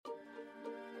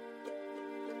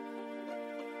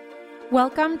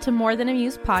Welcome to More Than a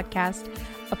Muse podcast,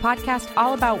 a podcast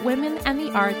all about women and the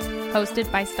arts,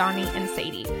 hosted by Stani and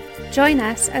Sadie. Join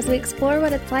us as we explore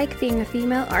what it's like being a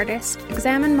female artist,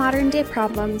 examine modern-day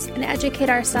problems, and educate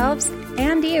ourselves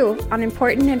and you on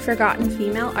important and forgotten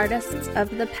female artists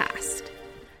of the past.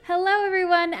 Hello,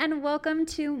 everyone, and welcome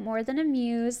to More Than a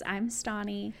Muse. I'm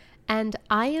Stani. And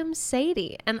I am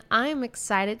Sadie, and I'm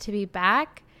excited to be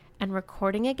back and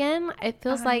recording again. It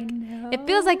feels like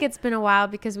it's been a while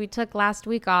because we took last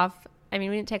week off. I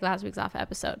mean, we didn't take last week's off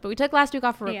episode, but we took last week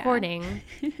off for recording.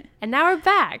 And now we're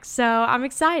back, so I'm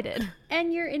excited.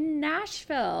 And you're in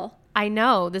Nashville. I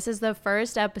know. This is the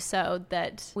first episode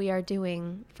that we are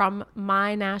doing from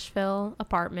my Nashville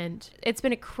apartment. It's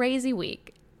been a crazy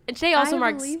week. And today also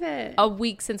marks a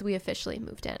week since we officially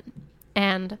moved in.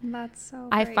 And that's so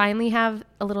I great. finally have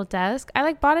a little desk.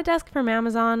 I bought a desk from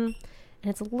Amazon. And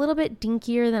it's a little bit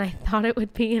dinkier than I thought it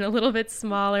would be and a little bit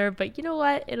smaller. But you know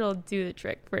what? It'll do the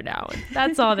trick for now.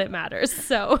 That's all that matters.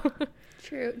 So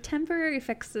true. Temporary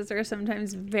fixes are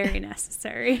sometimes very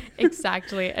necessary.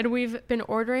 Exactly. And we've been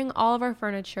ordering all of our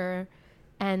furniture.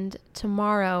 And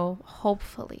tomorrow,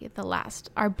 hopefully,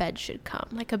 our bed should come,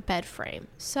 like a bed frame.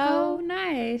 So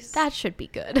nice. That should be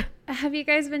good. Have you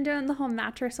guys been doing the whole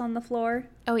mattress on the floor?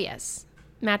 Oh, yes.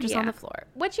 Mattress on the floor.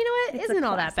 Which, you know what, It's isn't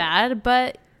all that bad.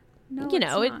 But no, you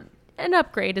know, an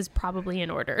upgrade is probably in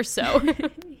order, so.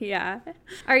 Yeah.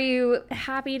 Are you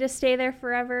happy to stay there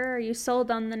forever? Are you sold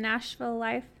on the Nashville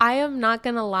life? I am not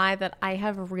going to lie that I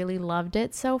have really loved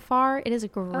it so far. It is a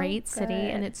great city,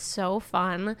 and it's so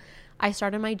fun. I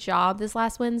started my job this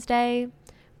last Wednesday,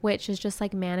 which is just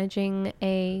like managing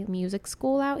a music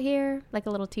school out here, like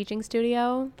a little teaching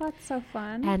studio. That's so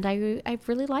fun. And I've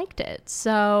really liked it.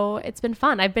 So it's been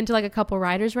fun. I've been to like a couple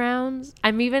writers' rounds.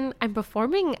 I'm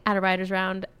performing at a writers'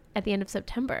 round at the end of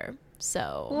September.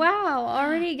 So wow,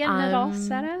 already getting it all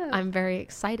set up. I'm very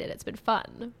excited. It's been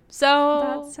fun.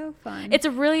 So that's so fun. It's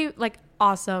a really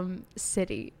awesome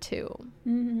city too.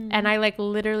 Mm-hmm. And I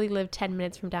literally live 10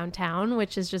 minutes from downtown,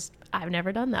 which is just, I've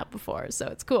never done that before. So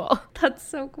it's cool. That's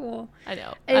so cool. I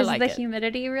know. Is the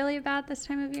humidity really bad this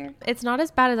time of year? It's not as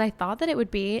bad as I thought that it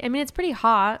would be. I mean, it's pretty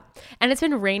hot and it's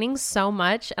been raining so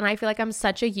much. And I feel like I'm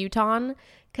such a Utahn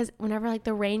because whenever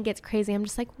the rain gets crazy, I'm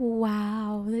just like,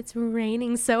 wow, it's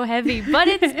raining so heavy. But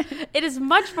it is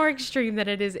much more extreme than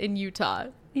it is in Utah.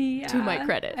 Yeah, to my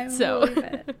credit. I so believe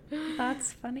it.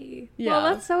 That's funny. Yeah. Well,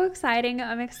 that's so exciting.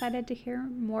 I'm excited to hear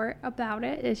more about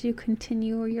it as you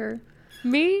continue your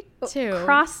me too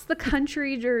cross the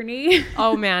country journey.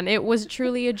 Oh man, it was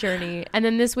truly a journey. And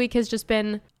then this week has just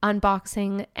been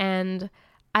unboxing, and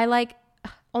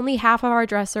only half of our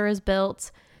dresser is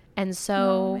built. And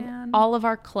so all of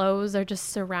our clothes are just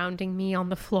surrounding me on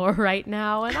the floor right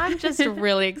now. And I'm just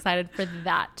really excited for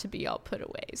that to be all put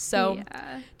away. So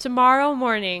tomorrow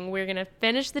morning, we're going to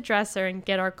finish the dresser and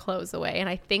get our clothes away. And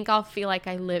I think I'll feel like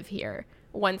I live here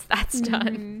once that's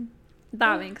done.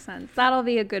 That makes sense. That'll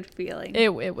be a good feeling.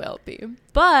 It will be.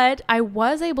 But I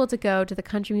was able to go to the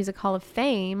Country Music Hall of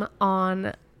Fame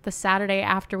on the Saturday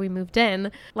after we moved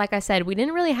in. Like I said, we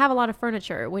didn't really have a lot of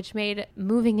furniture, which made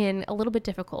moving in a little bit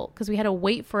difficult because we had to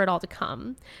wait for it all to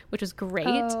come, which was great.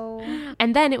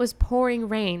 And then it was pouring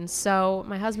rain. So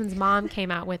my husband's mom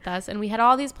came out with us, and we had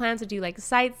all these plans to do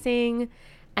sightseeing,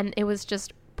 and it was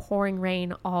just pouring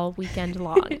rain all weekend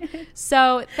long.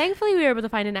 So thankfully we were able to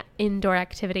find an indoor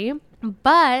activity.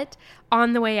 But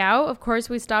on the way out, of course,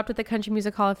 we stopped at the Country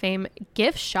Music Hall of Fame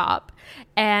gift shop,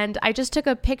 and I just took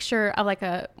a picture of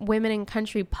a women in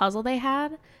country puzzle they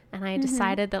had. And I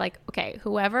decided that okay,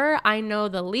 whoever I know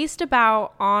the least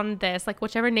about on this,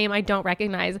 whichever name I don't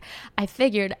recognize, I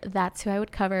figured that's who I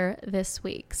would cover this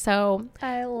week. So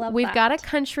I love we've got a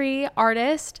country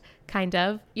artist, kind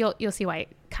of. You'll see why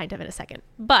kind of in a second.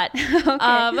 But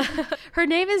her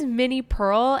name is Minnie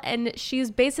Pearl, and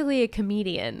she's basically a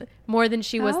comedian more than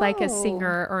she was a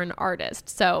singer or an artist.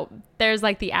 So there's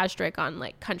the asterisk on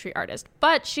country artist,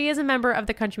 but she is a member of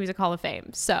the Country Music Hall of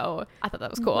Fame. So I thought that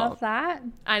was cool. Love that.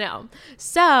 I know.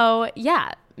 So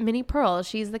yeah, Minnie Pearl,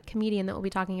 she's the comedian that we'll be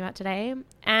talking about today.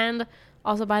 And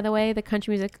also, by the way, the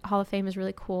Country Music Hall of Fame is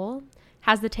really cool.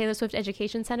 Has the Taylor Swift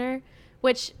Education Center,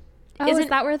 which is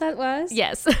that where that was?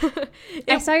 Yes.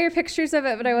 I saw your pictures of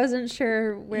it, but I wasn't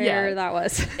sure where that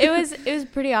was. It was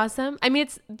pretty awesome. I mean,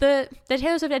 it's the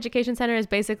Taylor Swift Education Center is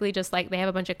basically just they have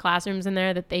a bunch of classrooms in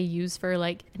there that they use for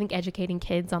I think educating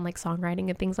kids on songwriting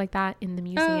and things like that in the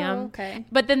museum. Oh, okay.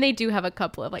 But then they do have a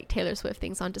couple of Taylor Swift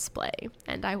things on display,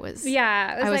 and I was it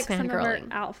was some of her fangirling.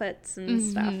 outfits and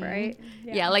stuff, right?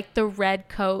 Yeah, the red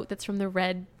coat that's from the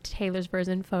Red Taylor's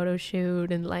version photo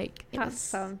shoot, and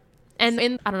that's And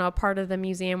in, I don't know, a part of the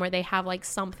museum where they have like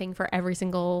something for every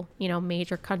single, you know,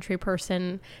 major country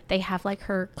person, they have like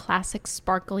her classic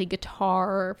sparkly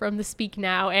guitar from the Speak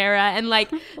Now era and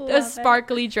like a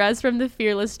sparkly dress from the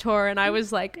Fearless tour. And I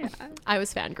was like, I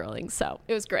was fangirling. So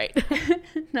it was great.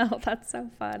 No, that's so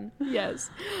fun. Yes.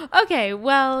 Okay.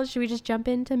 Well, should we just jump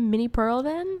into Minnie Pearl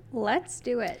then? Let's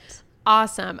do it.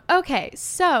 Awesome. Okay.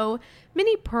 So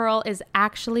Minnie Pearl is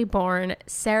actually born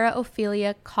Sarah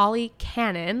Ophelia Colley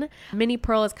Cannon. Minnie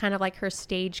Pearl is kind of like her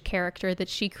stage character that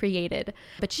she created.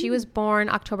 But she was born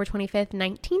October 25th,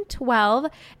 1912.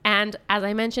 And as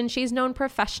I mentioned, she's known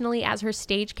professionally as her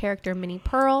stage character, Minnie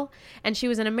Pearl. And she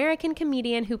was an American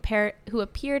comedian who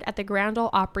appeared at the Grand Ole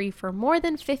Opry for more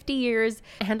than 50 years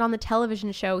and on the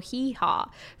television show Hee Haw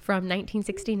from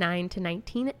 1969 to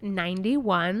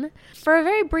 1991. For a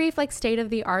very brief state of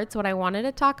the arts, what I wanted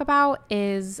to talk about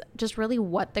is just really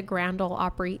what the Grand Ole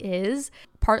Opry is,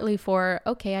 partly for,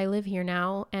 okay, I live here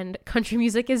now and country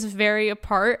music is very a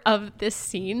part of this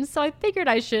scene, so I figured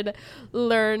I should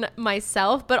learn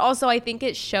myself, but also I think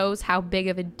it shows how big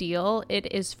of a deal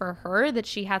it is for her that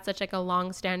she had such a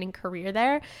long-standing career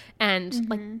there,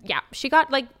 and she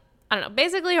got I don't know,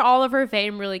 basically all of her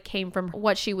fame really came from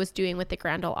what she was doing with the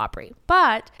Grand Ole Opry.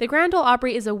 But the Grand Ole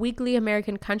Opry is a weekly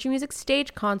American country music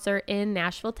stage concert in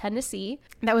Nashville, Tennessee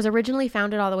that was originally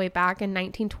founded all the way back in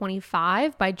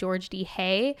 1925 by George D.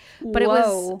 Hay. But it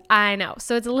was, I know,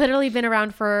 so it's literally been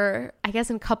around for, I guess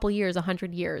in a couple years,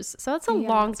 100 years. So that's a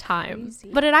long time. Crazy.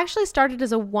 But it actually started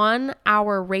as a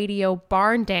 1-hour radio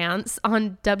barn dance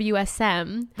on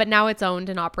WSM, but now it's owned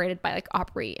and operated by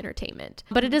Opry Entertainment.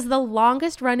 But it is the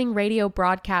longest running radio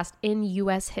broadcast in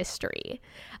U.S. history,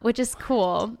 which is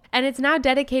cool. And it's now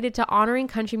dedicated to honoring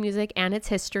country music and its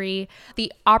history.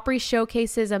 The Opry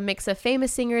showcases a mix of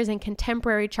famous singers and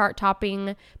contemporary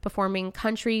chart-topping performing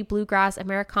country, bluegrass,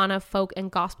 Americana, folk, and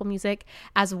gospel music,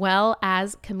 as well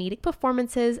as comedic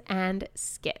performances and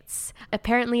skits.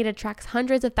 Apparently, it attracts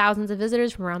hundreds of thousands of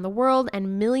visitors from around the world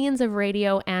and millions of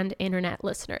radio and internet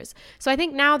listeners. So I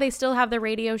think now they still have the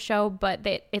radio show, but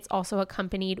it's also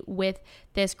accompanied with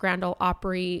this Grand Ole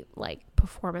Opry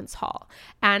performance hall.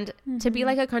 And to be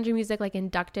a country music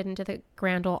inducted into the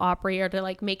Grand Ole Opry or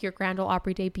to make your Grand Ole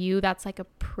Opry debut, that's a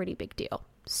pretty big deal.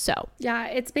 So yeah,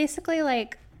 it's basically I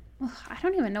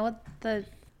don't even know what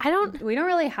we don't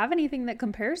really have anything that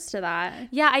compares to that.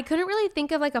 Yeah, I couldn't really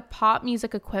think of a pop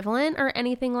music equivalent or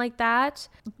anything like that,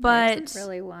 but there isn't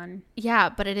really one. Yeah,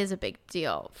 but it is a big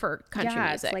deal for country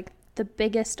music. It's the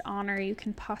biggest honor you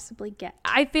can possibly get.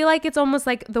 I feel it's almost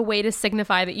the way to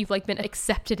signify that you've been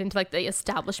accepted into the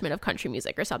establishment of country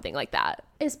music or something like that.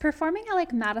 Is performing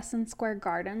at Madison Square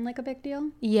Garden a big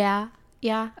deal? Yeah.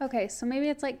 Okay, so maybe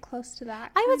it's close to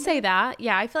that. I would say that.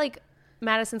 Yeah, I feel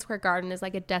Madison Square Garden is a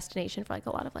destination for a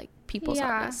lot of people's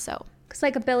artists. So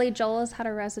because Billy Joel has had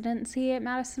a residency at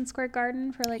Madison Square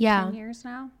Garden for 10 years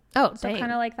now. Oh, so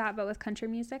kind of like that, but with country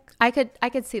music. I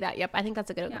could see that. Yep, I think that's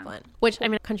a good equivalent. Which I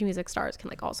mean, country music stars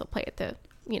can also play at the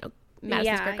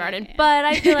Madison Square Garden, but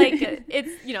I feel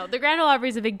it's the Grand Ole Opry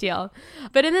is a big deal.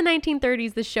 But in the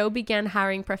 1930s, the show began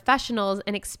hiring professionals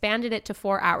and expanded it to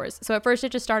 4 hours. So at first,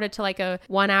 it just started to a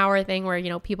 1-hour thing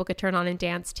where people could turn on and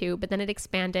dance to, but then it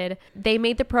expanded. They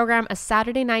made the program a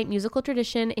Saturday night musical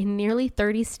tradition in nearly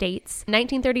 30 states. In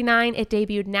 1939, it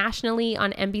debuted nationally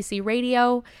on NBC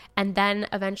Radio, and then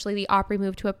eventually the Opry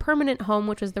moved to a permanent home,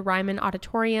 which was the Ryman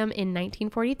Auditorium in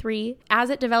 1943. As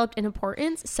it developed in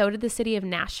importance, so did the city of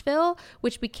Nashville,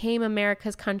 which became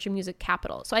America's country music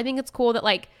capital. So I think it's cool that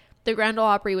the Grand Ole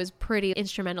Opry was pretty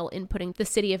instrumental in putting the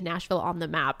city of Nashville on the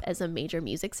map as a major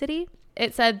music city.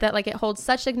 It said that it holds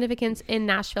such significance in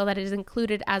Nashville that it is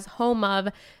included as home of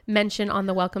mention on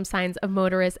the welcome signs of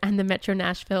motorists and the Metro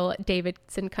Nashville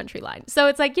Davidson Country Line. So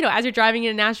it's as you're driving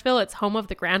into Nashville, it's home of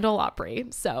the Grand Ole Opry.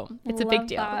 So it's a big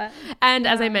deal. That. And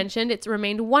as I mentioned, it's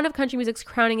remained one of country music's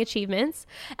crowning achievements.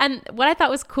 And what I thought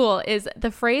was cool is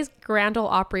the phrase Grand Ole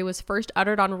Opry was first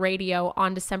uttered on radio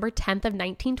on December 10th of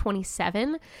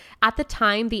 1927. At the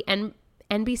time, the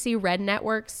NBC Red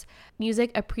Network's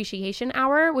Music Appreciation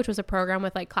Hour, which was a program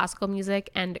with classical music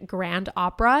and grand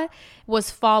opera, was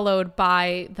followed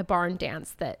by the barn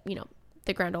dance that,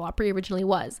 the Grand Ole Opry originally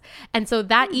was. And so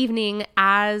that evening,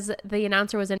 as the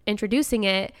announcer was introducing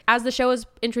it, as the show was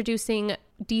introducing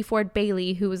D. Ford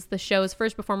Bailey, who was the show's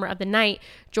first performer of the night,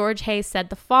 George Hayes said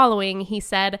the following. He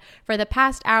said, "For the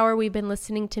past hour, we've been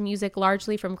listening to music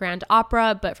largely from grand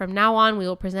opera, but from now on, we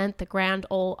will present the Grand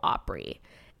Ole Opry."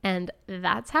 And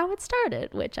that's how it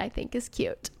started, which I think is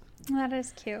cute. That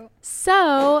is cute.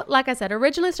 So, like I said,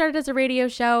 originally started as a radio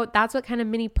show. That's what kind of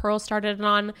Minnie Pearl started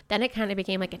on. Then it kind of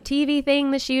became like a TV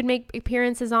thing that she would make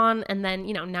appearances on. And then,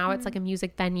 you know, now it's like a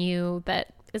music venue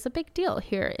that is a big deal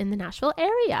here in the Nashville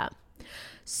area.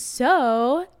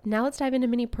 So now let's dive into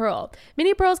Minnie Pearl.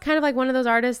 Minnie Pearl is kind of like one of those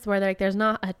artists where like there's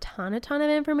not a ton of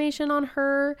information on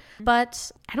her,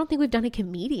 but I don't think we've done a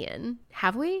comedian,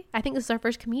 have we? I think this is our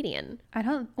first comedian.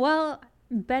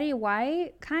 Betty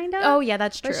White, kind of. Oh, yeah,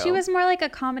 that's true. But she was more like a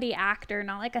comedy actor,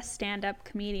 not like a stand-up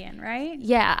comedian, right?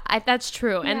 Yeah, that's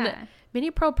true. Yeah. And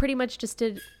Minnie Pearl pretty much just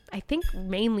did, I think,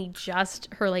 mainly just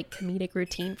her like comedic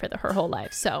routine for her whole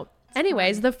life. So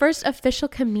anyways, the first official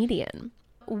comedian.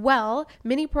 Well,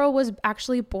 Minnie Pearl was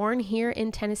actually born here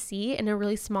in Tennessee in a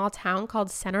really small town called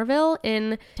Centerville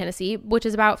in Tennessee, which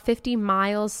is about 50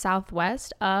 miles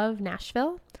southwest of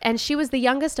Nashville. And she was the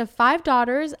youngest of 5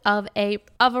 daughters of a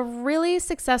really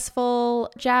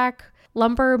successful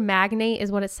lumber magnate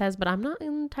is what it says, but I'm not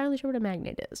entirely sure what a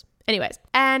magnate is. Anyways,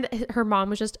 and her mom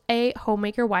was just a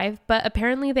homemaker wife, but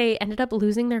apparently they ended up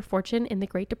losing their fortune in the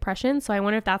Great Depression. So I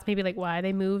wonder if that's maybe like why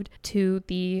they moved to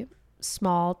the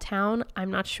small town. I'm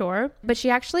not sure. But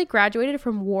she actually graduated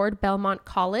from Ward Belmont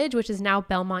College, which is now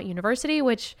Belmont University,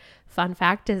 which, fun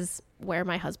fact, is where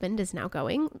my husband is now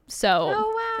going.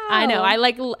 So I know, I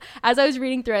like, as I was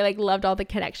reading through, I like loved all the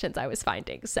connections I was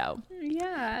finding. So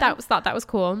yeah, thought that was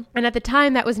cool. And at the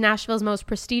time, that was Nashville's most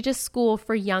prestigious school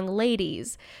for young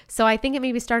ladies. So I think it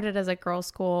maybe started as a girls'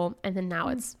 school, and then now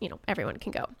it's, you know, everyone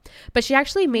can go. But she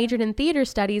actually majored in theater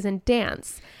studies and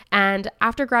dance. And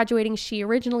after graduating, she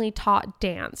originally taught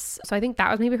dance. So I think that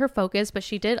was maybe her focus, but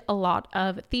she did a lot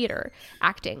of theater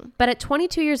acting. But at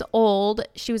 22 years old,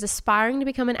 she was aspiring to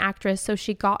become an actress. So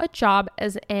she got a job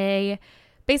as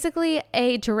basically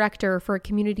a director for a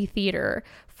community theater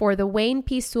for the Wayne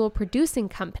P. Sewell Producing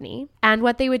Company. And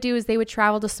what they would do is they would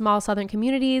travel to small southern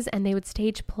communities and they would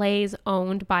stage plays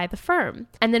owned by the firm.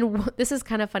 And then this is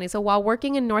kind of funny. So while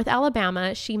working in North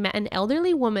Alabama, she met an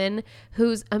elderly woman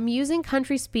whose amusing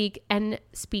country speech and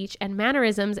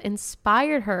mannerisms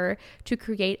inspired her to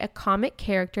create a comic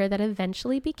character that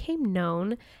eventually became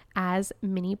known as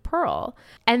Minnie Pearl.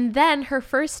 And then her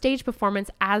first stage performance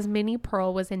as Minnie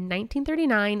Pearl was in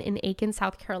 1939 in Aiken,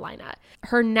 South Carolina.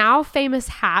 Her now famous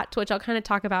hat, which I'll kind of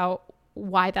talk about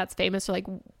why that's famous, or like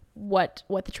what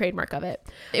the trademark of it.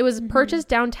 It was purchased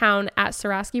downtown at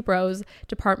Saraski Bros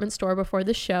department store before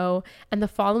the show, and the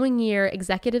following year,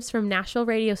 executives from Nashville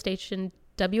radio station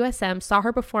WSM saw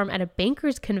her perform at a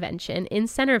bankers convention in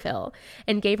Centerville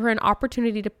and gave her an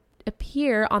opportunity to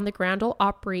appear on the Grand Ole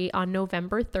Opry on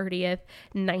November 30th,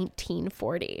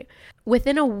 1940.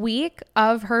 Within a week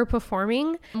of her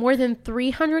performing, more than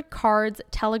 300 cards,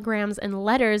 telegrams, and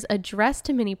letters addressed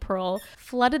to Minnie Pearl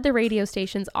flooded the radio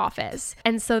station's office.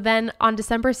 And so then on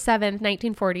December 7th,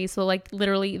 1940, so like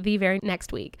literally the very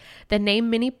next week, the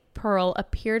name Minnie Pearl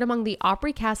appeared among the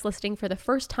Opry cast listing for the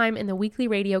first time in the weekly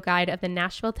radio guide of the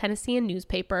Nashville Tennessean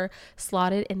newspaper,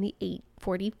 slotted in the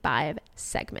 8:45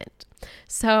 segment.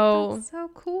 So that's so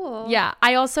cool. Yeah,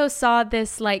 I also saw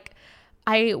this, like,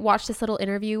 I watched this little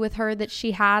interview with her that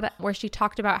she had where she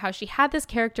talked about how she had this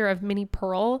character of Minnie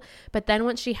Pearl, but then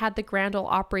once she had the Grand Ole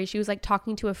Opry, she was like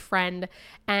talking to a friend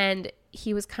and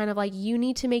he was kind of like, you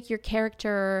need to make your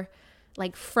character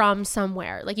like from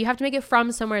somewhere. Like you have to make it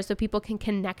from somewhere so people can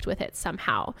connect with it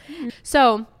somehow. Mm-hmm.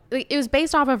 So it was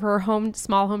based off of her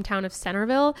small hometown of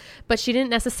Centerville, but she didn't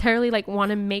necessarily like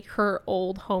want to make her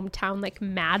old hometown like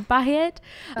mad by it.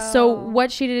 Oh. So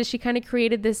what she did is she kind of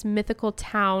created this mythical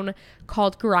town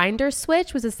called Grinder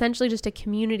Switch, was essentially just a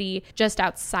community just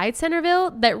outside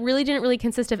Centerville that really didn't really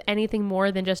consist of anything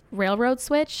more than just Railroad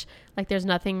Switch. Like there's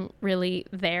nothing really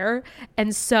there.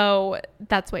 And so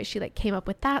that's why she like came up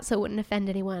with that so it wouldn't offend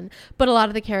anyone. But a lot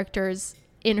of the characters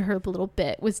in her little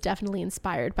bit was definitely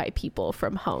inspired by people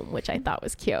from home, which I thought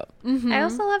was cute. Mm-hmm. I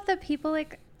also love that people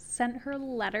like sent her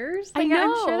letters. Like, I know.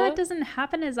 I'm sure that doesn't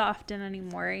happen as often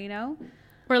anymore, you know?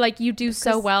 Where like you do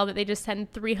so well that they just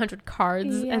send 300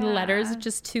 cards and letters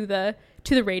just to the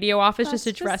radio office, just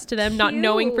addressed to them, not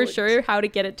knowing for sure how to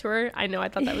get it to her. I know, I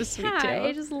thought that was sweet too.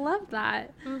 I just love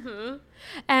that. Mm-hmm.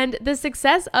 And the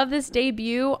success of this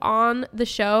debut on the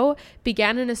show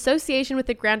began an association with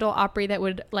the Grand Ole Opry that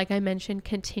would, like I mentioned,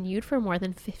 continued for more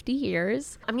than 50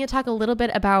 years. I'm going to talk a little bit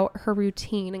about her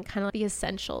routine and kind of the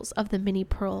essentials of the Minnie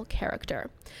Pearl character.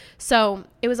 So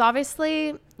it was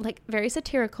obviously like very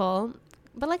satirical,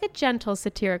 but like a gentle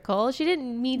satirical. She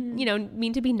didn't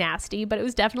mean to be nasty, but it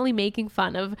was definitely making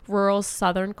fun of rural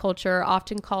Southern culture,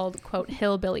 often called, quote,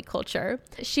 hillbilly culture.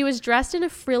 She was dressed in a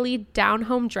frilly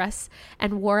down-home dress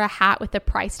and wore a hat with a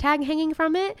price tag hanging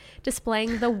from it,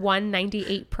 displaying the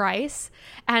 $1.98 price.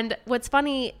 And what's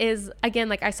funny is, again,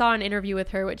 like I saw an interview with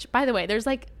her, which, by the way,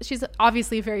 she's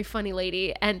obviously a very funny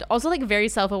lady and also like very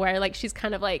self-aware. Like she's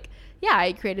kind of like, yeah,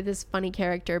 I created this funny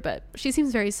character, but she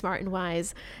seems very smart and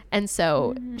wise. And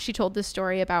so she told this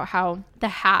story about how the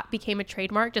hat became a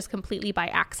trademark just completely by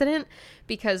accident,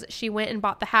 because she went and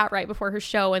bought the hat right before her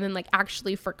show and then like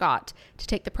actually forgot to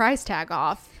take the price tag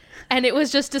off. And it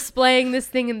was just displaying this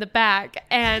thing in the back.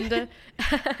 And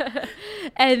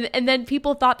and then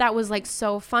people thought that was like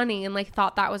so funny and like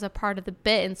thought that was a part of the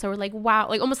bit. And so we're like, wow,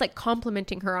 like almost like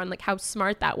complimenting her on like how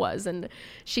smart that was. And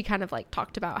she kind of like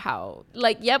talked about how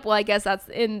like, yep, well, I guess that's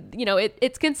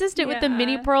it's consistent with the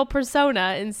Minnie Pearl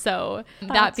persona. And so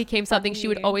that became something she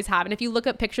would always have. And if you look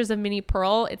up pictures of Minnie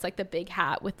Pearl, it's like the big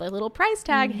hat with the little price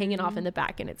tag hanging off in the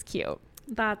back, and it's cute.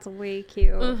 That's way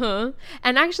cute.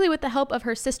 And actually, with the help of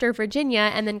her sister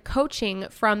Virginia and then coaching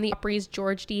from the Opry's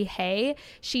George D. Hay,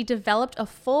 she developed a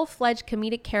full-fledged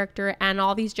comedic character and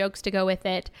all these jokes to go with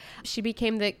it. She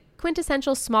became the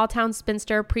quintessential small-town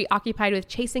spinster, preoccupied with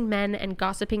chasing men and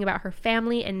gossiping about her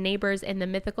family and neighbors in the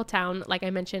mythical town, like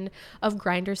I mentioned, of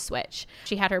Grinder Switch.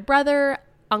 She had her brother,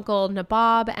 Uncle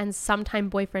Nabob, and sometime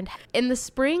boyfriend. In the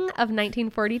spring of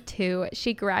 1942,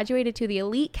 she graduated to the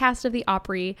elite cast of the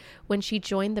Opry when she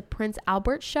joined the Prince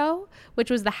Albert Show, which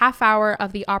was the half hour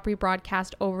of the Opry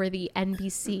broadcast over the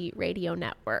NBC radio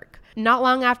network. Not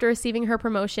long after receiving her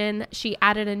promotion, she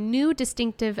added a new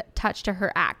distinctive touch to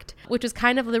her act, which was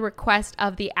kind of the request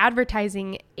of the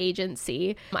advertising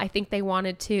agency. I think they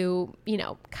wanted to,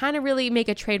 kind of really make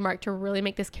a trademark to really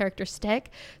make this character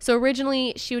stick. So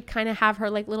originally she would kind of have her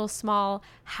like little small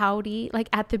howdy like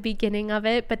at the beginning of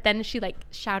it, but then she like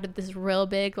shouted this real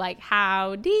big like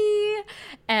howdy,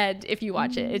 and if you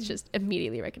watch it, it's just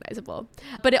immediately recognizable.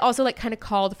 But it also like kind of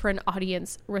called for an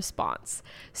audience response.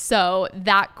 So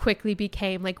that quickly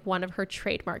became like one of her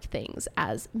trademark things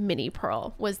as Minnie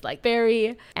Pearl, was like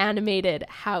very animated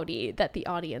howdy that the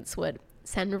audience would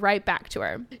send right back to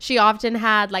her. She often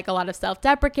had like a lot of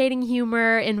self-deprecating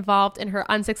humor involved in her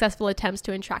unsuccessful attempts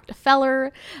to attract a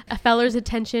feller's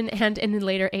attention, and in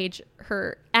later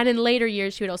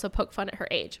years she would also poke fun at her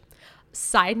age.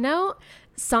 Side note,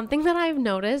 something that I've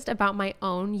noticed about my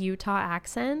own Utah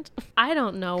accent, I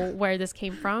don't know where this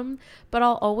came from, but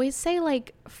I'll always say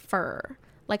like fur.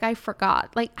 Like I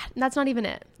forgot, like that's not even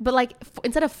it, but like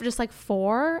instead of just like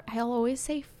for, I'll always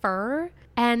say fur.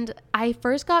 And I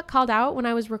first got called out when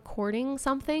I was recording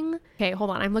something. Okay, hold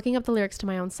on, I'm looking up the lyrics to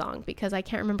my own song because I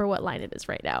can't remember what line it is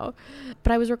right now,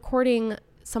 but I was recording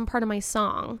some part of my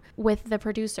song with the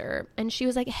producer, and she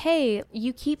was like, hey,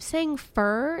 you keep saying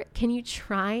fur, can you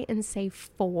try and say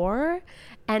for?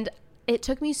 And it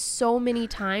took me so many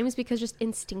times because just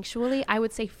instinctually I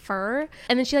would say fur,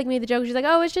 and then she like made the joke, she's like,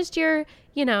 oh, it's just your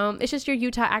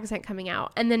Utah accent coming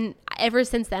out. And then ever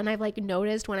since then I've like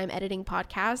noticed when I'm editing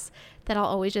podcasts that I'll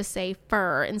always just say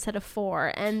fur instead of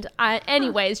for. And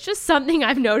anyways, just something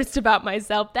I've noticed about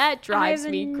myself that drives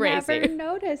me crazy. I've never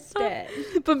noticed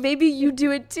it. But maybe you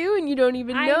do it too and you don't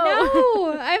even know. I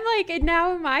know. I'm like,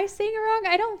 now am I saying it wrong?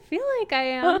 I don't feel like I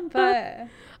am, but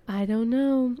I don't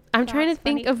know. I'm trying to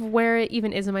think of where it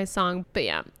even is in my song. But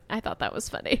yeah, I thought that was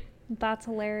funny. That's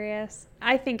hilarious.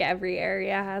 I think every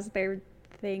area has their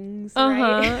things,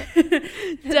 right?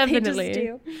 Definitely.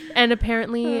 Do. And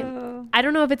apparently, I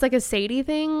don't know if it's like a Sadie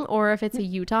thing or if it's a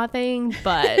Utah thing,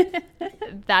 but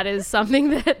that is something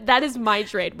that is my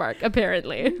trademark,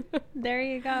 apparently. There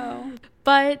you go.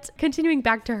 But continuing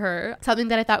back to her, something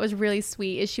that I thought was really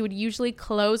sweet is she would usually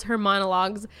close her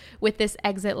monologues with this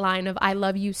exit line of, I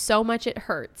love you so much it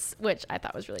hurts, which I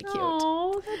thought was really cute.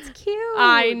 Oh, that's cute.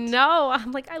 I know.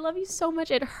 I'm like, I love you so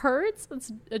much it hurts.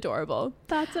 That's adorable.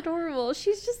 That's adorable.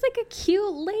 She's just like a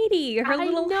cute lady. Her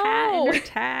little hat and her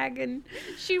tag, and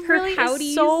she really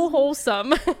is so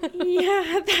wholesome.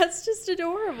 Yeah, that's just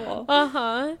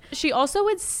adorable. She also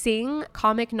would sing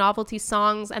comic novelty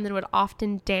songs and then would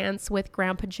often dance with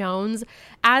Grandpa Jones.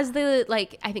 As I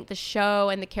think the show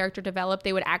and the character developed,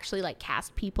 they would actually like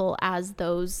cast people as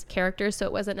those characters, so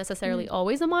it wasn't necessarily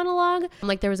always a monologue.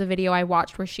 Like there was a video I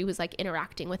watched where she was like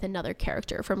interacting with another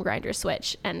character from Grinder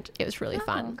Switch, and it was really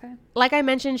fun. Okay. Like I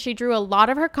mentioned, she drew a lot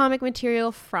of her comic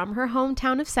material from her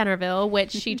hometown of Centerville,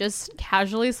 which she just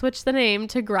casually switched the name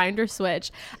to Grinder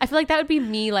Switch. I feel like that would be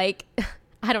me like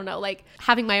I don't know, like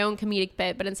having my own comedic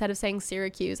bit, but instead of saying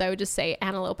Syracuse, I would just say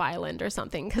Antelope Island or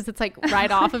something, because it's like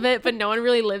right off of it, but no one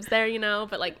really lives there, you know,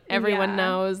 but like everyone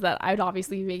knows that I'd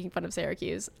obviously be making fun of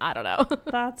Syracuse. I don't know.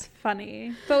 That's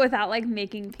funny, but without like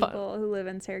making people who live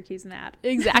in Syracuse mad.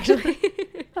 Exactly.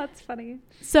 That's funny.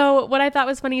 So what I thought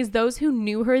was funny is those who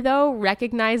knew her though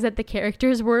recognized that the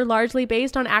characters were largely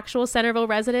based on actual Centerville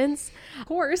residents. Of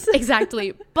course.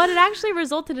 Exactly. But it actually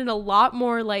resulted in a lot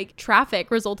more like traffic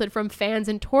resulted from fans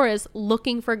and tourists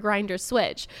looking for Grindr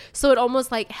Switch. So it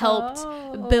almost like helped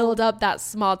build up that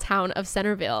small town of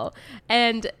Centerville.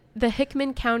 And the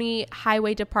Hickman County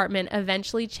Highway Department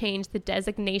eventually changed the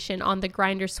designation on the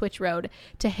Grindr Switch Road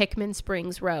to Hickman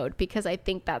Springs Road, because I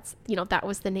think that's, you know, that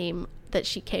was the name that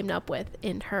she came up with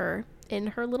in her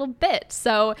little bit.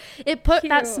 So it put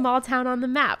that small town on the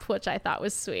map, which I thought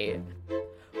was sweet.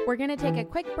 We're going to take a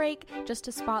quick break just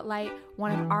to spotlight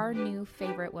one of our new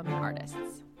favorite women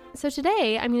artists. So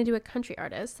today I'm going to do a country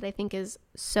artist that I think is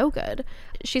so good.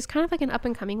 She's kind of like an up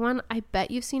and coming one. I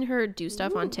bet you've seen her do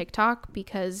stuff on TikTok,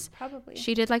 because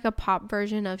she did like a pop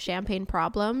version of Champagne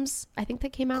Problems. I think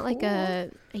that came out like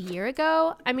a year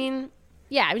ago. I mean,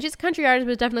 she's a country artist,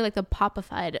 but definitely like the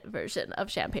popified version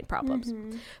of Champagne Problems.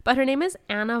 But her name is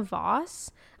Anna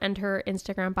Voss, and her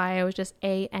Instagram bio is just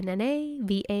ANNAVAUS.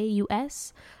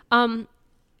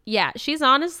 She's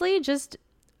honestly just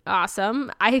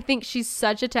awesome. I think she's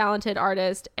such a talented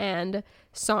artist and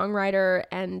songwriter,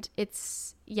 and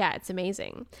it's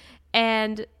amazing.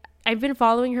 And I've been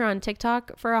following her on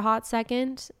TikTok for a hot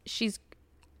second. She's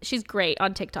great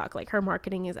on TikTok. Like, her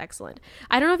marketing is excellent.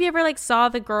 I don't know if you ever like saw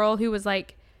the girl who was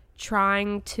like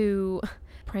trying to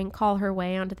prank call her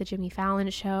way onto the Jimmy Fallon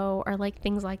show or like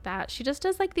things like that. She just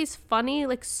does like these funny,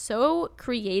 like so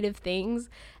creative things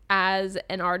as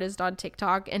an artist on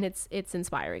TikTok, and it's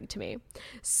inspiring to me.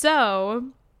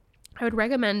 So I would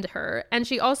recommend her. And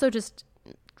she also just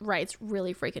writes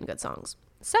really freaking good songs.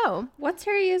 So what's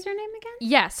her username again?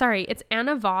 Yeah, sorry. It's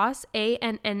Anna Voss,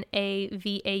 ANNAVAUS.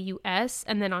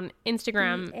 And then on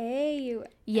Instagram.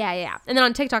 Yeah. And then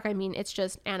on TikTok, I mean, it's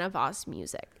just Anna Voss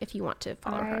Music if you want to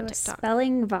follow her on TikTok.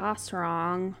 Spelling Voss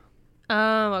wrong.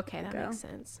 Oh, okay. That makes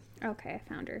sense. Okay, I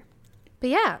found her. But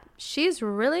yeah, she's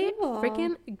really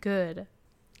freaking good.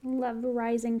 Love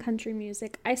rising country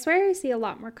music. I swear I see a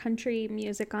lot more country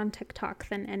music on TikTok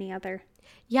than any other.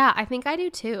 Yeah, I think I do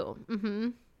too.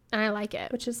 And I like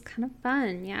it. Which is kind of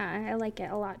fun. Yeah, I like it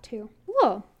a lot too.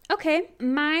 Cool. Okay.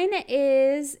 Mine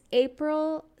is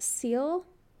April Seelbach.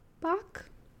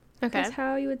 Okay. That's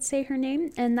how you would say her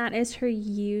name. And that is her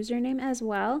username as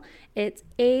well. It's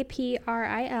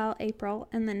APRIL, April.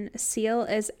 And then Seal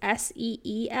is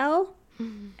SEEL.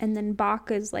 And then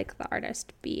Bach is like the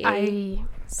artist. BACH.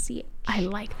 I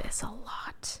like this a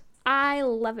lot. I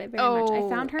love it very much. I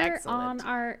found her on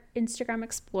our Instagram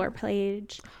Explore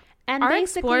page. And our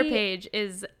Explore page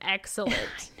is excellent.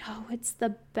 I know, it's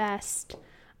the best.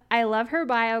 I love her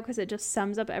bio because it just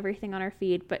sums up everything on her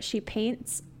feed. But she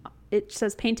paints, it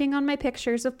says, painting on my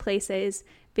pictures of places,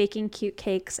 baking cute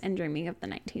cakes, and dreaming of the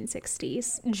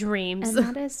 1960s. Dreams.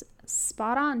 And that is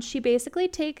spot on. She basically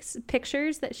takes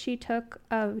pictures that she took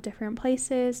of different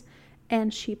places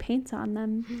and she paints on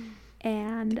them.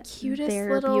 And the cutest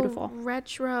they're little beautiful.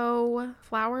 Retro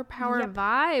flower power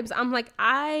vibes. I'm like,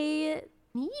 I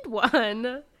need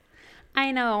one.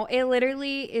 I know. It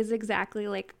literally is exactly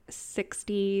like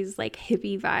 60s, like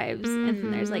hippie vibes.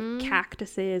 And there's like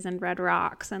cactuses and red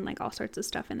rocks and like all sorts of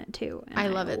stuff in it too. And I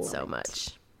love it so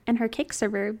much. And her cakes are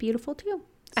very beautiful too.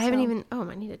 I haven't even,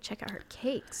 I need to check out her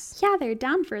cakes. Yeah, they're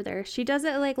down further. She does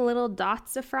it like little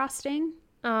dots of frosting.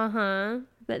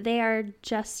 But they are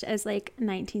just as like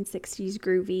 1960s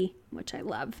groovy, which I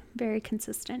love. Very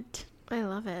consistent. I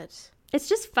love it. It's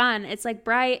just fun. It's like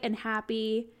bright and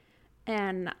happy,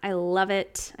 and I love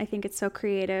it. I think it's so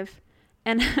creative.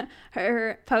 And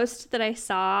her post that I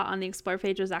saw on the Explore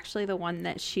page was actually the one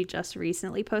that she just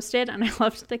recently posted, and I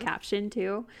loved the caption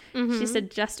too. She said,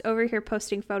 "Just over here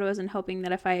posting photos and hoping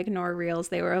that if I ignore reels,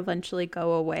 they will eventually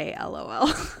go away, LOL."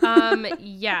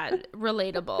 Yeah,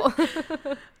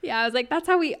 relatable. Yeah, I was like, that's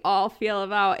how we all feel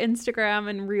about Instagram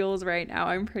and reels right now,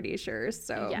 I'm pretty sure.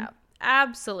 So yeah,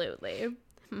 absolutely.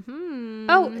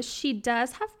 Oh, she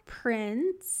does have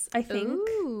prints, I think.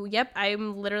 Ooh, yep.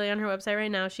 I'm literally on her website right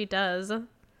now. She does.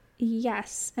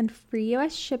 Yes, and free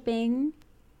US shipping.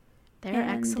 They're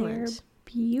excellent. They're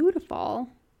beautiful.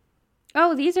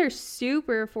 Oh, these are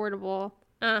super affordable.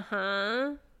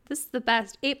 This is the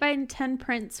best. 8x10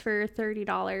 prints for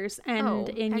 $30, and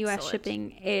in US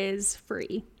shipping is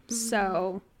free.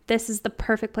 So this is the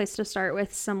perfect place to start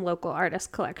with some local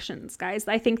artist collections, guys.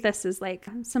 I think this is like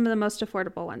some of the most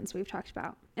affordable ones we've talked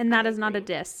about. And that is not a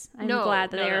diss. I'm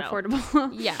glad that they are affordable.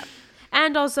 Yeah.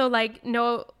 And also, like,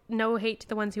 no hate to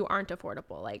the ones who aren't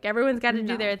affordable. Like, everyone's got to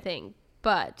do their thing.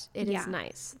 But it is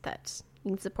nice that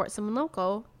you can support someone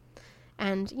local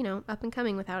and, you know, up and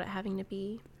coming without it having to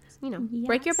be, you know,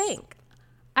 break your bank.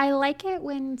 I like it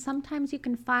when sometimes you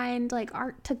can find like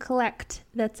art to collect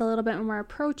that's a little bit more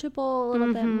approachable, a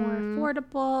little bit more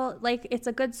affordable. Like, it's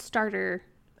a good starter.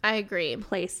 I agree.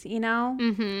 Place, you know?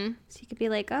 Mm-hmm. So you could be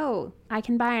like, oh, I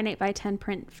can buy an 8x10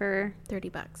 print for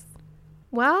 $30.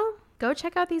 Well, go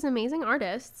check out these amazing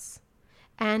artists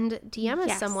and DM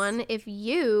us someone if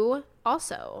you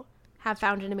also have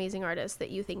found an amazing artist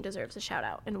that you think deserves a shout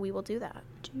out, and we will do that.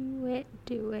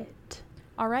 Do it.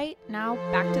 All right, now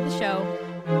back to the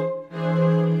show.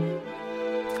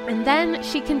 And then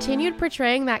she continued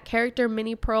portraying that character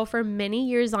Minnie Pearl for many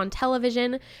years on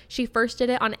television. She first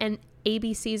did it on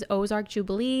ABC's Ozark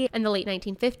Jubilee in the late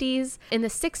 1950s. In the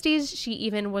 60s, she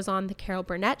even was on the Carol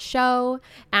Burnett Show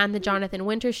and the Jonathan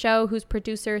Winter Show, whose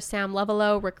producer Sam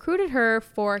Lovello recruited her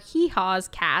for Hee Haw's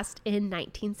cast in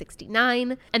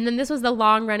 1969. And then this was the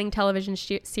long-running television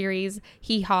series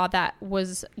Hee Haw that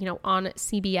was, you know, on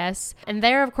CBS. And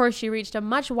there, of course, she reached a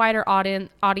much wider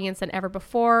audience than ever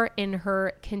before in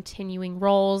her continuing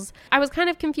roles. I was kind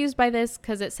of confused by this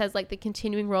because it says like the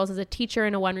continuing roles as a teacher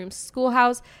in a one-room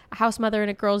schoolhouse, a house mother in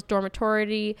a girls'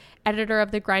 dormitory, editor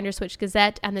of the Grinder Switch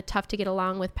Gazette, and the tough to get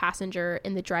along with passenger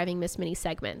in the Driving Miss Minnie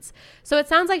segments. So it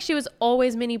sounds like she was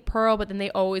always Minnie Pearl, but then they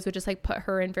always would just like put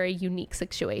her in very unique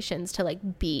situations to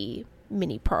like be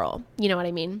Minnie Pearl. You know what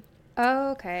I mean?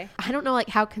 Oh, okay. I don't know like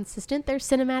how consistent their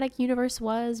cinematic universe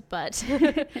was, but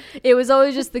it was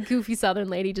always just the goofy Southern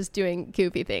lady just doing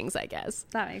goofy things, I guess.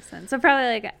 That makes sense. So probably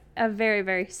like a very,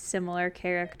 very similar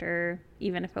character,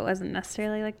 even if it wasn't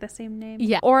necessarily like the same name.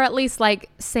 Yeah. Or at least like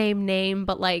same name,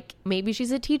 but like maybe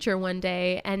she's a teacher one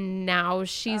day and now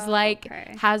she's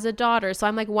has a daughter. So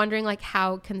I'm like wondering like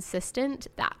how consistent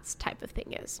that type of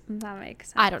thing is. That makes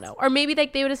sense. I don't know. Or maybe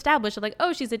like they would establish like,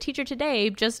 oh, she's a teacher today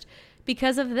just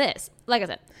because of this. Like I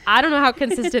said, I don't know how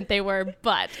consistent they were,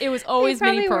 but it was always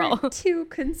Minnie Pearl. Weren't too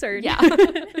concerned. Yeah.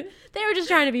 They were just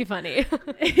trying to be funny.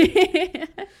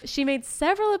 She made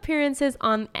several appearances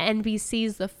on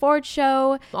NBC's The Ford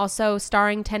Show, also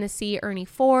starring Tennessee Ernie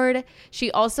Ford.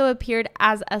 She also appeared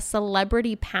as a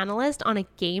celebrity panelist on a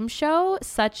game show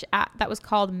that was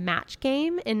called Match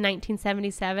Game in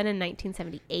 1977 and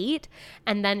 1978.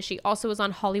 And then she also was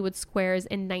on Hollywood Squares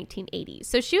in 1980.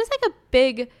 So she was like a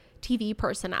big TV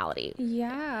personality.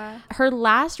 Yeah. Her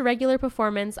last regular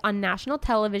performance on national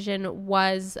television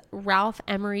was Ralph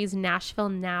Emery's Nashville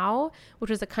Now, which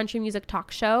was a country music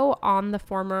talk show on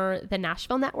the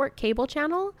Nashville Network cable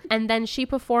channel. And then she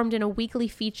performed in a weekly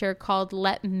feature called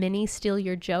Let Minnie Steal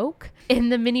Your Joke in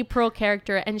the Minnie Pearl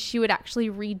character, and she would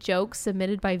actually read jokes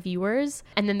submitted by viewers,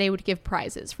 and then they would give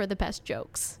prizes for the best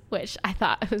jokes, which I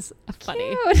thought was a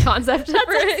funny concept.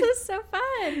 This is so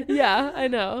fun. Yeah, I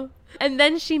know. And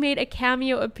then she made a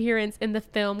cameo appearance in the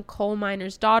film Coal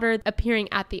Miner's Daughter, appearing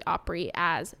at the Opry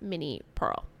as Minnie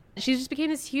Pearl. She just became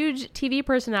this huge TV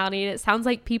personality, and it sounds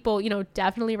like people, you know,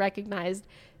 definitely recognized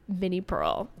Minnie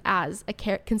Pearl as a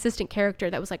consistent character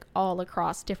that was like all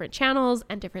across different channels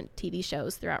and different TV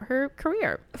shows throughout her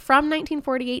career. From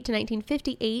 1948 to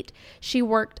 1958, she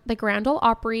worked the Grand Ole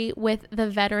Opry with the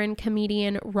veteran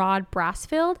comedian Rod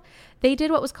Brasfield. They did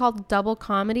what was called double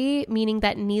comedy, meaning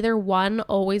that neither one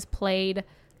always played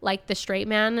like the straight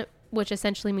man, which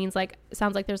essentially means like,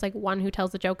 sounds like there's like one who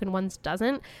tells the joke and one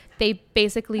doesn't. They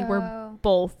basically were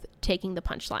both taking the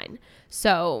punchline.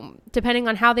 So depending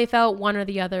on how they felt, one or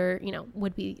the other, you know,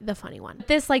 would be the funny one.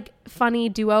 This like funny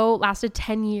duo lasted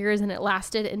 10 years, and it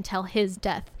lasted until his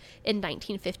death in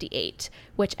 1958,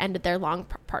 which ended their long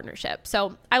partnership.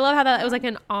 So I love how that was like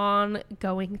an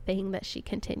ongoing thing that she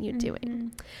continued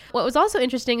doing. What was also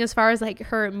interesting as far as like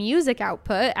her music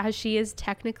output, as she is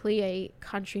technically a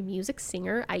country music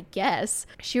singer, I guess,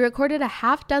 she recorded a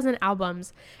half dozen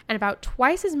albums and about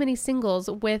twice as many singles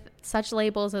with such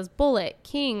labels as Bullet,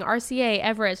 King, RCA,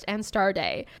 Everest, and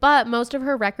Starday. But most of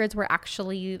her records were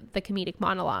actually the comedic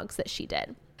monologues that she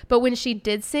did. But when she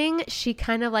did sing, she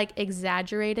kind of like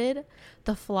exaggerated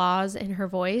the flaws in her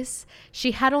voice.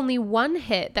 She had only one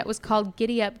hit that was called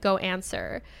Giddy Up, Go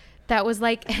Answer. That was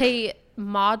like a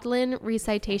maudlin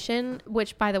recitation,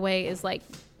 which by the way is like,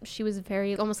 she was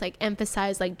very almost like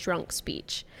emphasized like drunk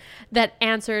speech that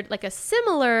answered like a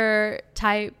similar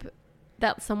type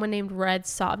that someone named Red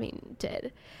Savin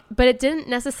did. But it didn't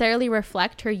necessarily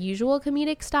reflect her usual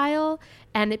comedic style,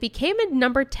 and it became a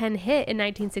number 10 hit in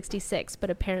 1966, but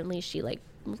apparently she like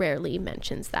rarely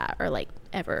mentions that or like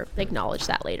ever acknowledged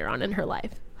that later on in her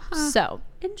life. So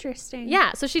interesting.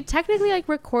 Yeah, so she technically like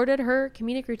recorded her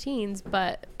comedic routines,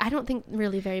 but I don't think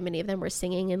really very many of them were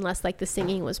singing unless like the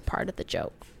singing was part of the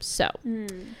joke. So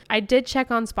I did check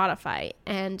on Spotify,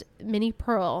 and Minnie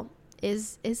Pearl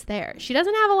is there. She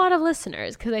doesn't have a lot of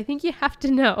listeners, because I think you have to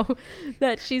know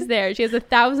that she's there. She has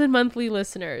 1,000 monthly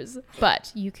listeners,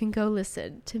 but you can go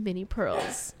listen to Minnie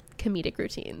Pearl's comedic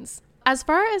routines. As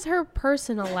far as her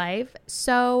personal life,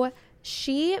 so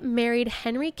she married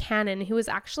Henry Cannon, who was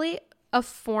actually a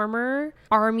former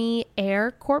Army Air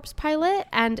Corps pilot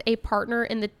and a partner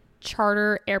in the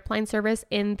charter airplane service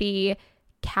in the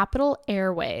Capital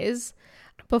Airways.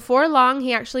 Before long,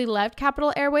 he actually left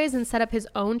Capital Airways and set up his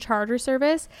own charter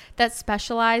service that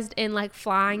specialized in like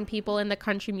flying people in the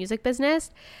country music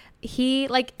business. He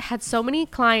like had so many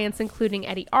clients, including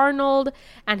Eddie Arnold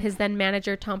and his then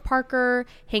manager Tom Parker,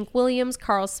 Hank Williams,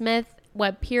 Carl Smith,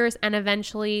 Webb Pierce, and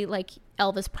eventually like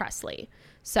Elvis Presley.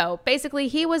 So basically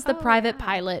he was the private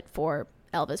pilot for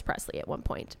Elvis Presley at one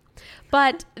point.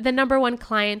 But the number one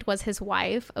client was his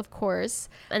wife, of course.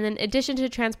 And then in addition to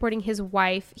transporting his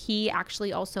wife, he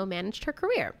actually also managed her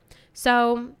career.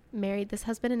 So married this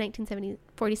husband in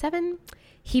 1947.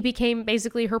 He became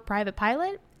basically her private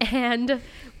pilot and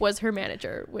was her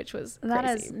manager, which was crazy.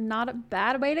 That is not a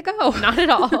bad way to go. Not at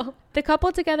all. The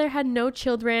couple together had no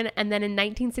children, and then in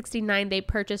 1969 they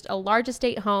purchased a large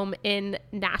estate home in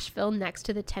Nashville next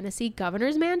to the Tennessee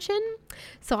governor's mansion.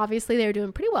 So obviously they were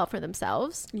doing pretty well for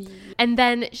themselves. And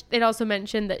then it also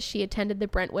mentioned that she attended the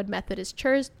Brentwood Methodist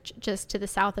Church just to the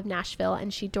south of Nashville,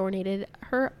 and she donated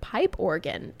her pipe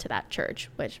organ to that church,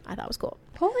 which I thought was cool.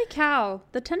 Holy cow.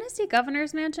 The Tennessee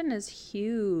governor's mansion is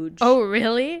huge. Oh,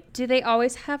 really? Do they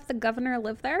always have the governor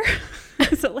live there?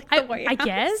 Is it like the White House? I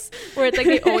guess. Or it's like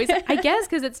they always, I guess,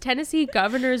 because it's Tennessee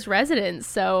governor's residence.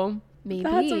 So maybe.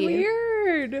 That's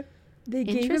weird. They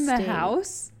gave him the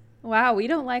house? Wow, we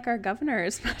don't like our governor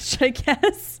as much, I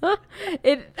guess.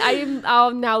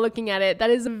 I'm now looking at it.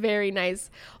 That is very nice.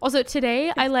 Also,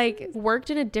 today I like worked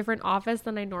in a different office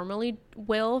than I normally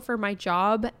will for my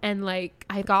job, and like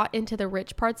I got into the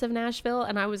rich parts of Nashville,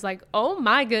 and I was like, oh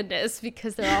my goodness,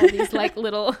 because there are all these like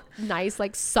little nice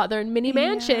like southern mini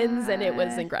mansions, and it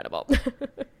was incredible.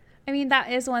 I mean,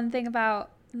 that is one thing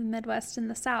about the Midwest and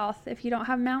the South. If you don't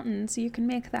have mountains, you can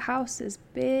make the house as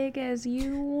big as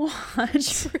you want.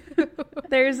 True.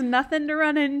 There's nothing to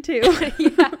run into.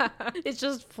 Yeah, it's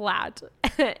just flat.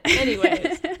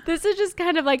 Anyways, this is just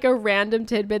kind of like a random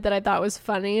tidbit that I thought was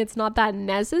funny. It's not that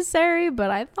necessary,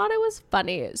 but I thought it was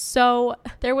funny. So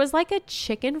there was like a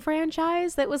chicken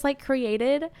franchise that was like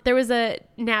created. There was a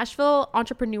Nashville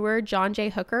entrepreneur, John J.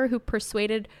 Hooker, who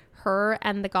persuaded her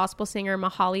and the gospel singer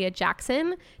Mahalia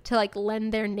Jackson to like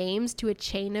lend their names to a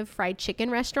chain of fried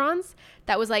chicken restaurants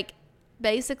that was like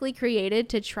basically created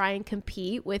to try and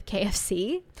compete with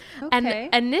KFC. Okay.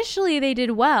 And initially they did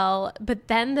well, but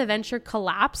then the venture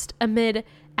collapsed amid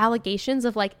allegations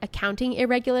of like accounting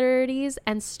irregularities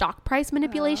and stock price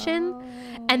manipulation.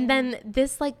 And then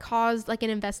this like caused like an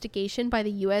investigation by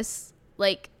the US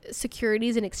like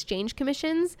Securities and Exchange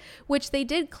Commissions, which they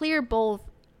did clear both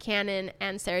Cannon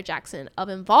and Sarah Jackson of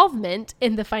involvement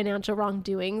in the financial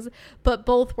wrongdoings, but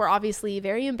both were obviously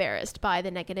very embarrassed by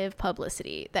the negative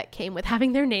publicity that came with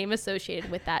having their name associated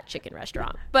with that chicken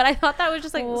restaurant. But I thought that was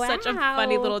just like such a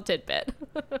funny little tidbit.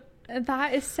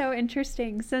 That is so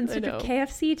interesting. So instead of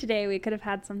KFC today, we could have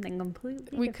had something completely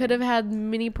different. We could have had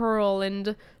Minnie Pearl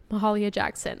and Mahalia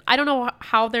Jackson. I don't know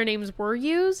how their names were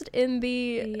used in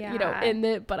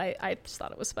the, but I just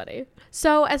thought it was funny.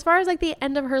 So as far as like the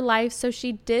end of her life, so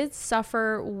she did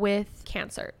suffer with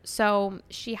cancer. So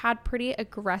she had pretty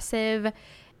aggressive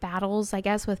battles, I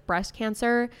guess, with breast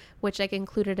cancer, which like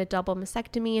included a double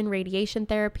mastectomy and radiation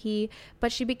therapy.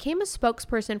 But she became a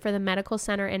spokesperson for the medical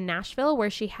center in Nashville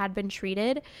where she had been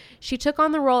treated. She took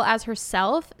on the role as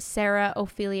herself, Sarah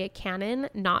Ophelia Cannon,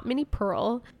 not Minnie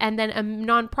Pearl. And then a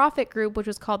nonprofit group, which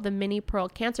was called the Minnie Pearl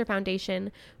Cancer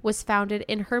Foundation, was founded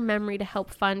in her memory to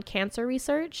help fund cancer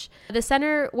research. The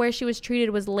center where she was treated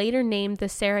was later named the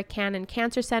Sarah Cannon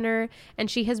Cancer Center,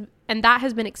 and that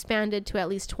has been expanded to at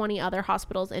least 20 other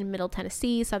hospitals in Middle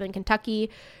Tennessee, Southern Kentucky,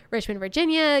 Richmond,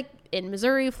 Virginia, in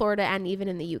Missouri, Florida, and even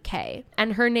in the UK.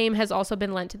 And her name has also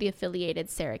been lent to the affiliated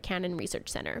Sarah Cannon Research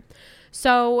Center.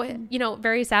 So,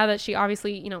 very sad that she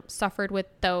obviously, suffered with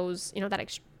those,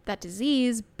 that that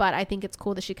disease, but I think it's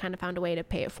cool that she kind of found a way to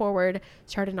pay it forward,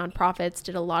 started nonprofits,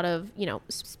 did a lot of,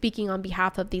 speaking on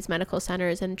behalf of these medical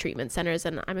centers and treatment centers,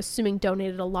 and I'm assuming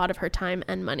donated a lot of her time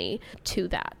and money to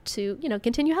that to,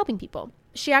 continue helping people.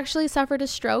 She actually suffered a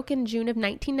stroke in June of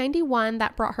 1991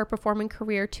 that brought her performing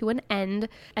career to an end.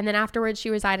 And then afterwards, she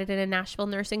resided in a Nashville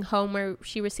nursing home where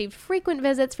she received frequent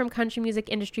visits from country music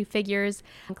industry figures,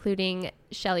 including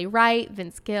Shelley Wright,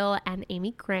 Vince Gill, and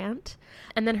Amy Grant.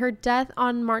 And then her death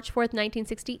on March 4th,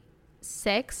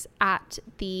 1966 at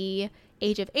the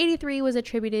age of 83 was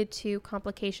attributed to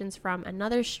complications from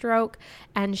another stroke.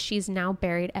 And she's now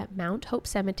buried at Mount Hope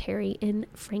Cemetery in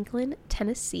Franklin,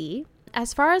 Tennessee.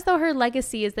 As far as though her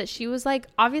legacy is that she was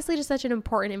obviously just such an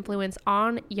important influence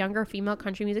on younger female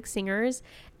country music singers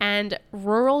and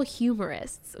rural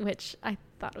humorists, which I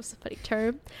thought was a funny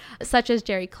term, such as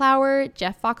Jerry Clower,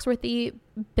 Jeff Foxworthy,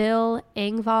 Bill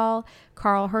Engvall,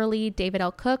 Carl Hurley, David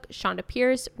L. Cook, Shonda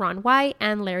Pierce, Ron White,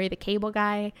 and Larry the Cable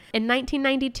Guy. In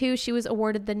 1992, she was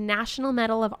awarded the National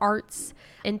Medal of Arts.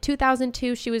 In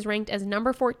 2002, she was ranked as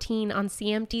number 14 on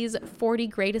CMT's 40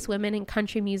 Greatest Women in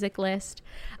Country Music list.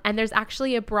 And there's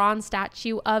actually a bronze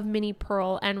statue of Minnie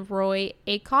Pearl and Roy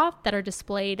Acuff that are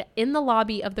displayed in the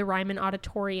lobby of the Ryman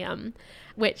Auditorium,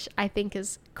 which I think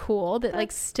is cool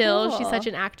that still she's such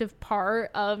an active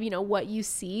part of, what you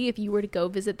see if you were to go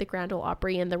visit the Grand Ole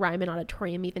Opry and the Ryman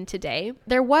Auditorium even today.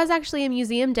 There was actually a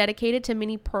museum dedicated to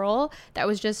Minnie Pearl that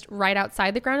was just right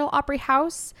outside the Grand Ole Opry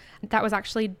House. That was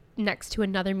actually next to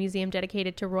another museum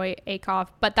dedicated to Roy Acuff,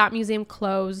 but that museum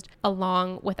closed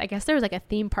along with, I guess there was a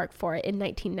theme park for it in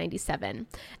 1997.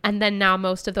 And then now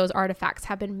most of those artifacts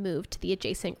have been moved to the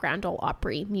adjacent Grand Ole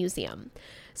Opry Museum.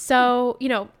 So,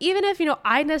 even if,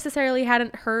 I necessarily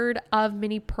hadn't heard of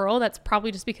Minnie Pearl, that's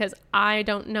probably just because I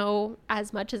don't know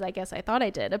as much as I guess I thought I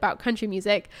did about country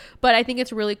music. But I think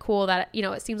it's really cool that,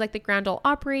 it seems like the Grand Ole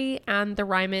Opry and the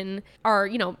Ryman are,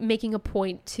 making a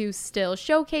point to still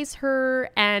showcase her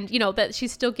and, that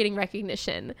she's still getting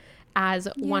recognition as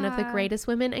one of the greatest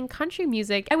women in country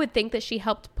music. I would think that she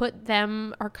helped put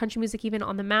our country music even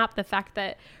on the map. The fact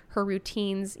that her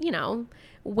routines,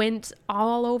 went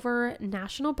all over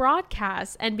national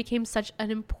broadcasts and became such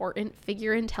an important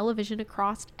figure in television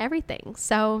across everything.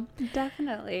 So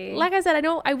definitely, like I said,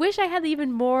 I wish I had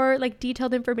even more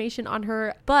detailed information on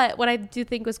her, but what I do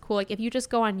think was cool, if you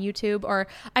just go on YouTube, or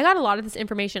I got a lot of this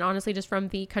information honestly just from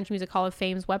the Country Music Hall of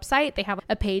Fame's website. They have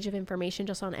a page of information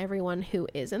just on everyone who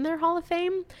is in their Hall of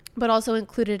Fame, but also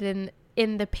included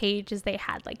in the pages they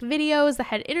had videos that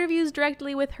had interviews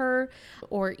directly with her,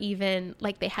 or even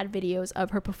they had videos of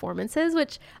her performances,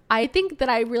 which I think that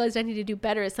I realized I need to do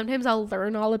better. Is sometimes I'll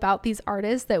learn all about these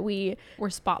artists that we were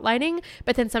spotlighting,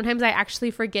 but then sometimes I actually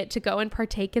forget to go and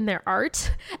partake in their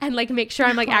art and make sure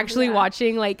I'm actually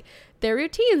watching their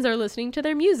routines or listening to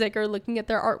their music or looking at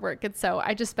their artwork. And so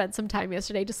I just spent some time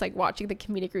yesterday just watching the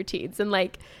comedic routines, and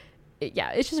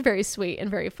it's just very sweet and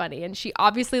very funny. And she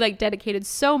obviously dedicated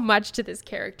so much to this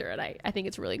character, and I think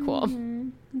it's really cool. Mm-hmm.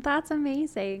 That's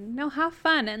amazing. No, how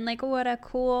fun. And what a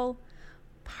cool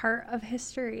part of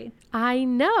history. I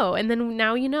know. And then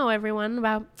now everyone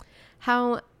about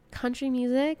how country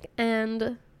music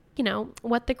and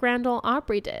what the Grand Ole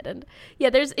Opry did. And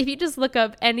if you just look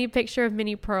up any picture of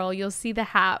Minnie Pearl, you'll see the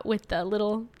hat with the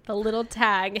little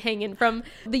tag hanging. From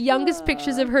the youngest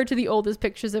pictures of her to the oldest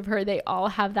pictures of her, they all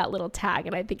have that little tag,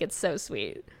 and I think it's so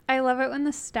sweet. I love it when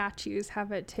the statues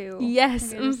have it too.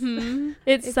 Yes.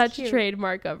 It's such cute. A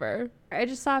trademark of her. I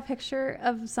just saw a picture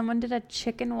of someone did a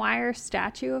chicken wire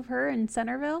statue of her in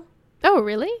Centerville. Oh,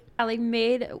 really? I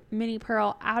made Minnie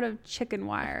Pearl out of chicken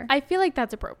wire. I feel like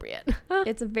that's appropriate.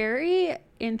 It's very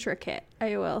intricate,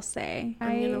 I will say.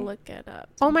 I'm gonna look it up.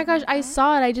 Oh my gosh, I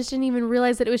saw it. I just didn't even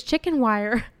realize that it was chicken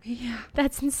wire. Yeah.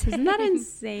 That's insane. Isn't that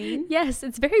insane? Yes,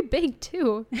 it's very big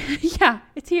too. Yeah,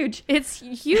 it's huge. It's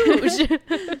huge.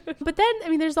 But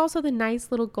then, there's also the nice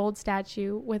little gold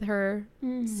statue with her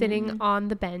sitting on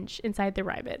the bench inside the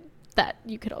Ryman that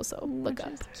you could also look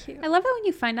up. Cute. I love it when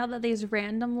you find out that these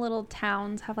random little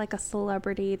towns have a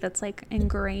celebrity that's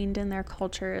ingrained in their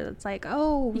culture. That's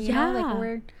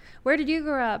where did you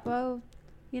grow up? Oh,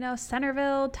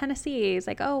 Centerville, Tennessee. It's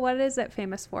what is it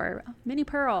famous for? Minnie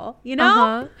Pearl,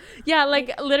 Yeah,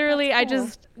 literally, cool. I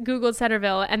just Googled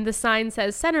Centerville and the sign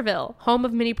says Centerville, home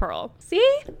of Minnie Pearl. See?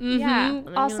 Mm-hmm. Yeah.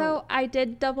 Also, I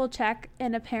did double check,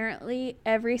 and apparently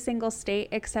every single state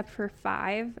except for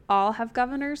 5 all have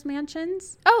governor's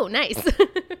mansions. Oh, nice.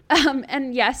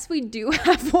 And yes, we do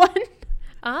have one.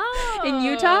 Oh. In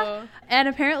Utah. And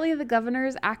apparently the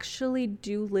governors actually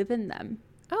do live in them.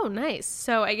 Oh, nice.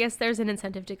 So I guess there's an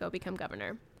incentive to go become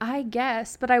governor. I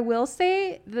guess. But I will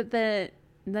say that the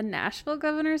the Nashville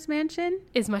governor's mansion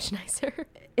Is much nicer.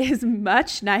 is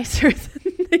much nicer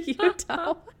than the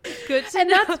Utah one. Good to And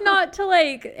know. that's not to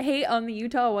like hate on the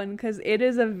Utah one, because it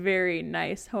is a very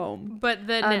nice home. But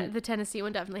the Tennessee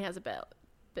one definitely has a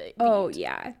big Oh beat.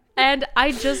 yeah. And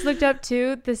I just looked up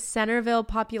too the Centerville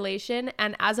population,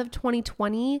 and as of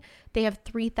 2020, they have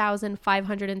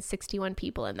 3,561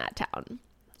 people in that town.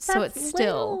 So That's it's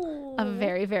still little. a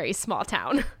very, very small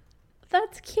town.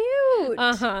 That's cute.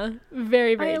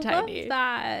 Very, very I tiny. love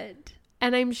that.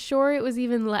 And I'm sure it was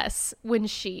even less when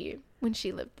she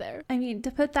lived there. I mean, to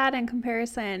put that in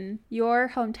comparison,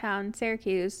 your hometown,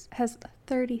 Syracuse, has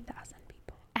 30,000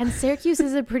 people. And Syracuse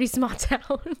is a pretty small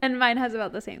town. And mine has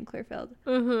about the same, Clearfield.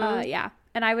 Yeah.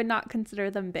 And I would not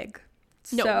consider them big.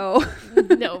 No. So,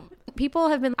 No. People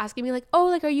have been asking me like, oh,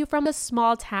 like, are you from a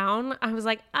small town? I was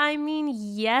like, I mean,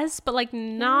 yes, but like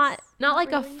not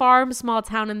like a farm small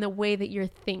town in the way that you're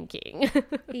thinking.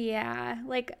 yeah.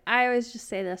 Like, I always just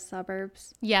say the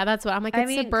suburbs. Yeah, that's what I'm like. I It's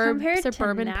mean, suburban compared to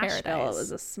Nashville, paradise. it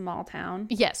was a small town.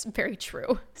 Yes, very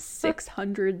true.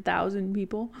 600,000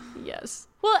 people. Yes.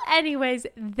 Well, anyways,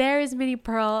 there is Mini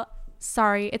Pearl.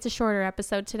 Sorry, it's a shorter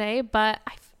episode today, but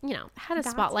I, had to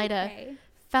spotlight a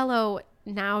fellow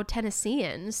now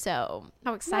Tennessean. So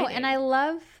how exciting! No, and I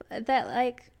love that,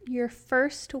 like, your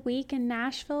first week in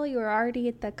Nashville, you were already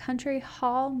at the Country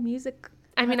Hall music.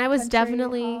 I mean, I was Country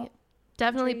definitely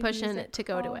Country pushing Music to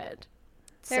go to Hall. it.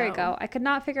 There we So- go. I could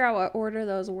not figure out what order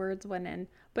those words went in,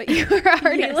 but you were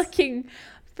already Yes. looking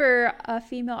for a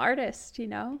female artist, that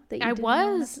you I didn't know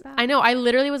much was. about. I know. I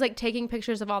literally was like taking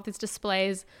pictures of all these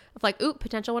displays of like, ooh,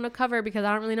 potential one to cover because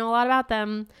I don't really know a lot about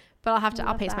them. But I'll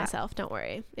love pace that. myself. Don't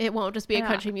worry. It won't just be a Yeah.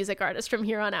 country music artist from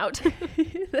here on out.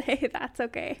 Hey, that's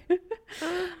okay.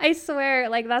 I swear,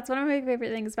 like, that's one of my favorite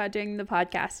things about doing the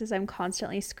podcast is I'm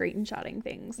constantly screenshotting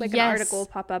things. Like, an Yes. article will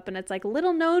pop up and it's like,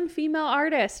 little known female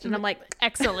artist. And I'm like,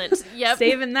 Excellent. Yep.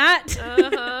 saving that.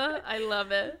 I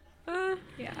love it.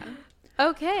 Yeah.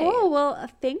 Okay. Cool. Well,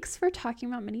 thanks for talking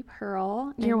about Mini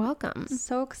Pearl. You're I'm welcome.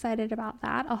 so excited about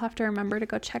that. I'll have to remember to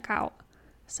go check out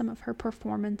some of her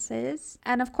performances.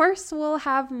 And of course, we'll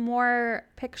have more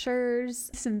pictures,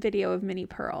 some video of Mini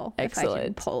Pearl. If I can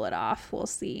Excellent. pull it off, we'll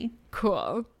see.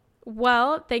 Cool.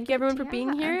 Well, thank you everyone for being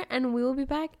Yeah. here, and we will be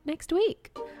back next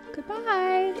week.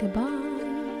 Goodbye. Goodbye.